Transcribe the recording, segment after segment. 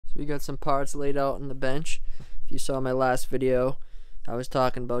We got some parts laid out on the bench. If you saw my last video, I was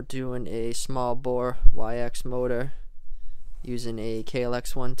talking about doing a small bore YX motor using a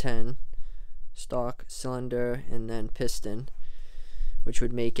KLX110 stock cylinder and then piston, which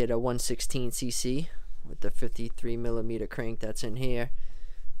would make it a 116cc with the 53mm crank that's in here.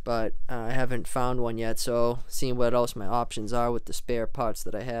 But I haven't found one yet, so seeing what else my options are with the spare parts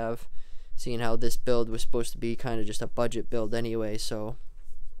that I have, seeing how this build was supposed to be kind of just a budget build anyway, so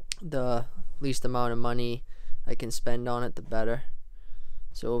the least amount of money I can spend on it, the better.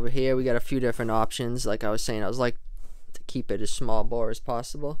 So over here we got a few different options. Like I was saying, I was like to keep it as small bore as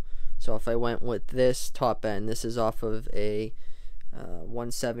possible. So if I went with this top end, this is off of a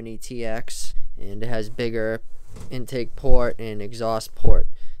 170 TX, and it has bigger intake port and exhaust port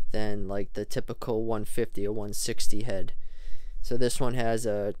than like the typical 150 or 160 head. So this one has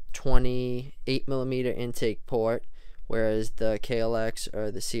a 28mm intake port, whereas the KLX or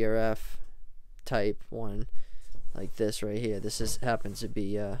the CRF type one, like this right here, this happens to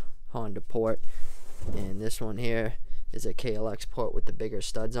be a Honda port, and this one here is a KLX port with the bigger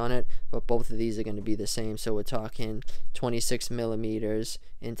studs on it, but both of these are going to be the same. So we're talking 26mm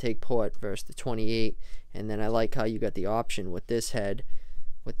intake port versus the 28. And then I like how you got the option with this head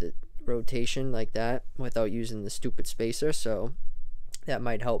with the rotation like that without using the stupid spacer, so that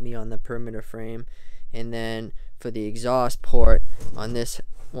might help me on the perimeter frame. And then for the exhaust port on this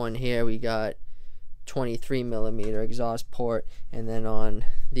one here, we got 23mm exhaust port, and then on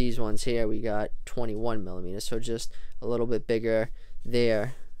these ones here we got 21mm, so just a little bit bigger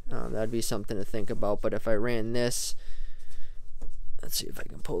there. That'd be something to think about. But if I ran this, let's see if I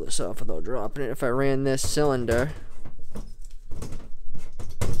can pull this off without dropping it. If I ran this cylinder,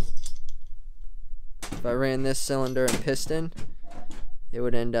 and piston, it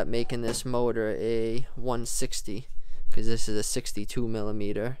would end up making this motor a 160, because this is a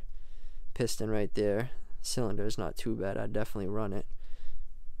 62mm piston right there. Cylinder is not too bad. I'd definitely run it.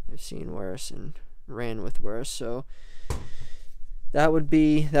 I've seen worse and ran with worse. So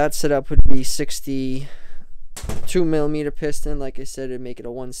that setup would be 62mm piston. Like I said, it'd make it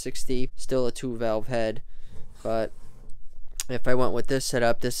a 160, still a 2-valve head. But if I went with this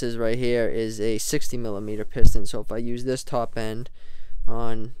setup, this is right here is a 60mm piston. So if I use this top end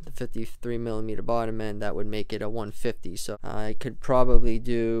on the 53mm bottom end, that would make it a 150. So I could probably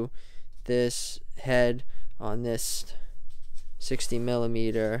do this head on this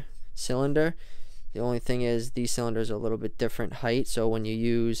 60mm cylinder. The only thing is these cylinders are a little bit different height, so when you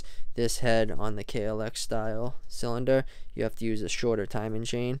use this head on the KLX style cylinder, you have to use a shorter timing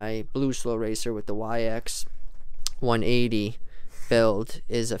chain. My Blue Slow Racer with the YX180 build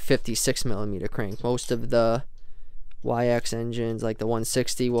is a 56mm crank. Most of the YX engines, like the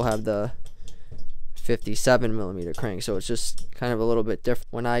 160, will have the 57mm crank, so it's just kind of a little bit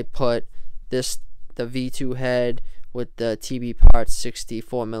different. When I put the V2 head with the TB Parts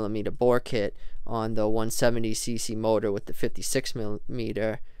 64mm bore kit on the 170cc motor with the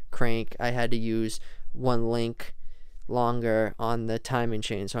 56mm crank, I had to use one link longer on the timing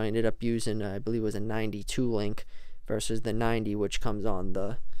chain, so I ended up using, I believe it was a 92 link versus the 90, which comes on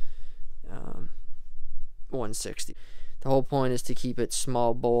the 160. The whole point is to keep it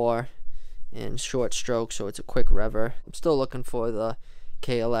small bore and short stroke, so it's a quick rever. I'm still looking for the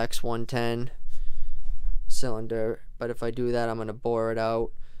KLX110 cylinder, but if I do that, I'm going to bore it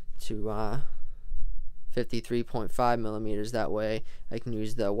out to 53.5mm. That way I can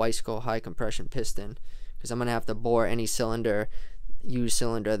use the Weisco high compression piston, because I'm going to have to bore any used cylinder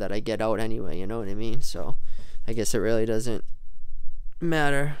that I get out anyway, you know what I mean? So I guess it really doesn't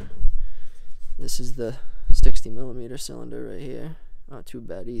matter. This is the 60mm cylinder right here, not too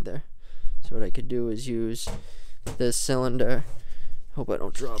bad either. So what I could do is use this cylinder, hope I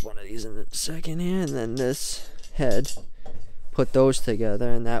don't drop one of these in a second here, and then this head, put those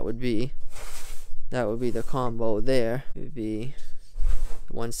together, and that would be the combo there. It would be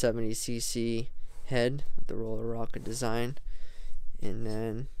the 170cc head with the roller rocket design, and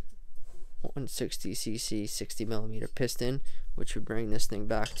then 160cc 60mm piston, which would bring this thing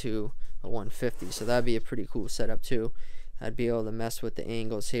back to a 150. So that'd be a pretty cool setup too. I'd be able to mess with the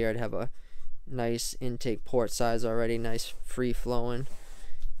angles here. I'd have a nice intake port size already, nice free flowing,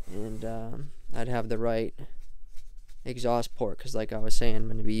 and I'd have the right exhaust port, because like I was saying, I'm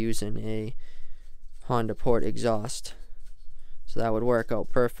going to be using a Honda port exhaust, so that would work out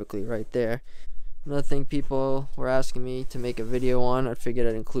perfectly right there. Another thing people were asking me to make a video on, I figured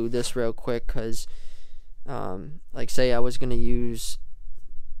I'd include this real quick, because like say I was going to use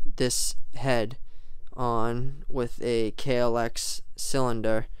this head on with a KLX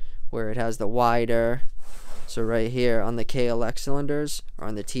cylinder where it has the wider So right here on the KLX cylinders, or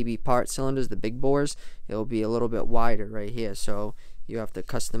on the TB part cylinders, the big bores, it will be a little bit wider right here. So you have to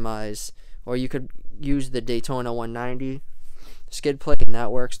customize, or you could use the Daytona 190 skid plate, and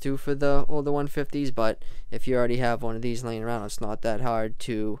that works too for the older 150s. But if you already have one of these laying around, it's not that hard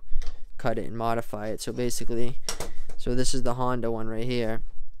to cut it and modify it. So basically, so this is the Honda one right here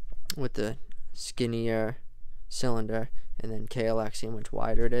with the skinnier cylinder, and then KLX, see how much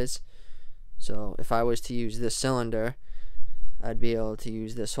wider it is. So if I was to use this cylinder, I'd be able to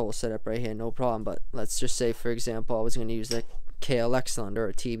use this whole setup right here, no problem. But let's just say, for example, I was going to use the KLX cylinder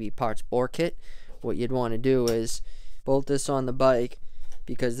or TB parts bore kit. What you'd want to do is bolt this on the bike,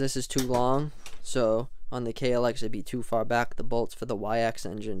 because this is too long. So on the KLX it'd be too far back. The bolts for the YX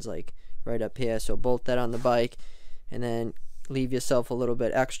engines like right up here. So bolt that on the bike, and then leave yourself a little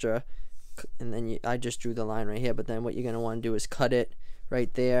bit extra. And then I just drew the line right here. But then what you're going to want to do is cut it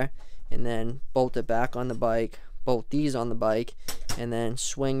right there, and then bolt it back on the bike, bolt these on the bike, and then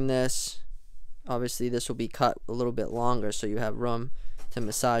swing this. Obviously this will be cut a little bit longer, so you have room to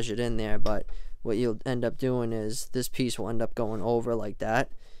massage it in there. But what you'll end up doing is this piece will end up going over like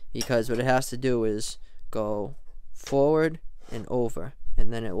that, because what it has to do is go forward and over,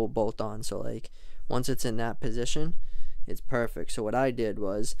 and then it will bolt on. So like once it's in that position, it's perfect. So what I did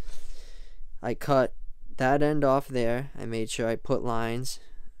was I cut that end off there. I made sure I put lines,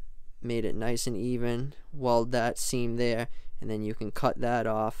 made it nice and even, weld that seam there, and then you can cut that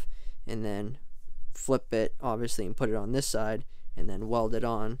off and then flip it obviously and put it on this side, and then weld it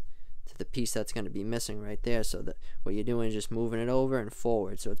on to the piece that's going to be missing right there. So that what you're doing is just moving it over and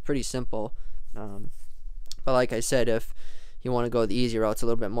forward. So it's pretty simple. But like I said, if you want to go the easy route, it's a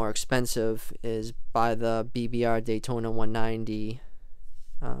little bit more expensive, is buy the BBR Daytona 190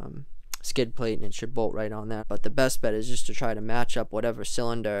 skid plate, and it should bolt right on that. But the best bet is just to try to match up whatever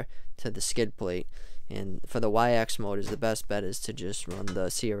cylinder to the skid plate. And for the YX motors, the best bet is to just run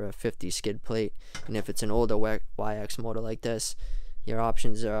the Sierra 50 skid plate. And if it's an older YX motor like this, your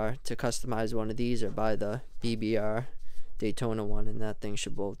options are to customize one of these or buy the BBR Daytona one, and that thing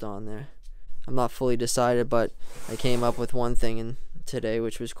should bolt on there. I'm not fully decided, but I came up with one thing today,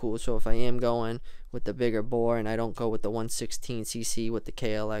 which was cool. So if I am going with the bigger bore and I don't go with the 116cc with the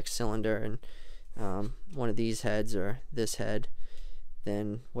KLX cylinder and one of these heads or this head,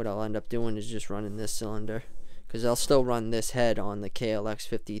 then what I'll end up doing is just running this cylinder, because I'll still run this head on the KLX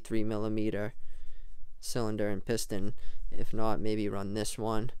 53mm cylinder and piston. If not, maybe run this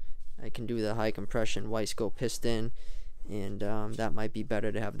one. I can do the high compression Wiseco piston, and that might be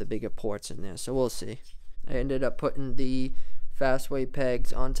better to have the bigger ports in there. So we'll see. I ended up putting the fastway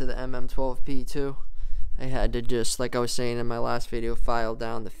pegs onto the MM12P too. I had to just, like I was saying in my last video, file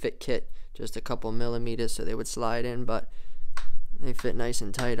down the fit kit just a couple millimeters so they would slide in, but they fit nice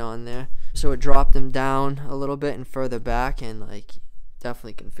and tight on there. So it dropped them down a little bit and further back, and like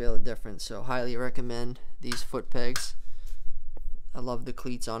definitely can feel a difference. So highly recommend these foot pegs. I love the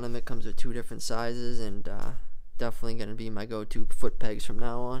cleats on them. It comes with 2 different sizes, and definitely going to be my go-to foot pegs from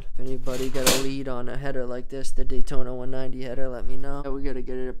now on. If anybody got a lead on a header like this, the Daytona 190 header, let me know. We got to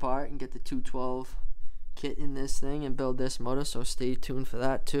get it apart and get the 212 kit in this thing and build this motor, so stay tuned for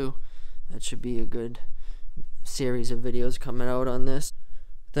that too. That should be a good series of videos coming out on this.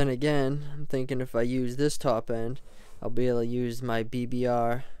 Then again, I'm thinking if I use this top end, I'll be able to use my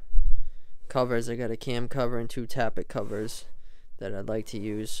BBR covers. I got a cam cover and 2 tappet covers that I'd like to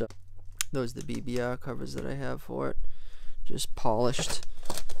use. So those are the BBR covers that I have for it, just polished.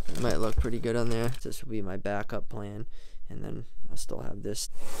 It might look pretty good on there. This will be my backup plan, and then I'll still have this.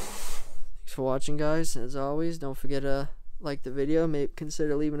 Thanks for watching, guys. As always, don't forget to like the video, maybe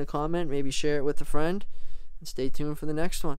consider leaving a comment, maybe share it with a friend, and stay tuned for the next one.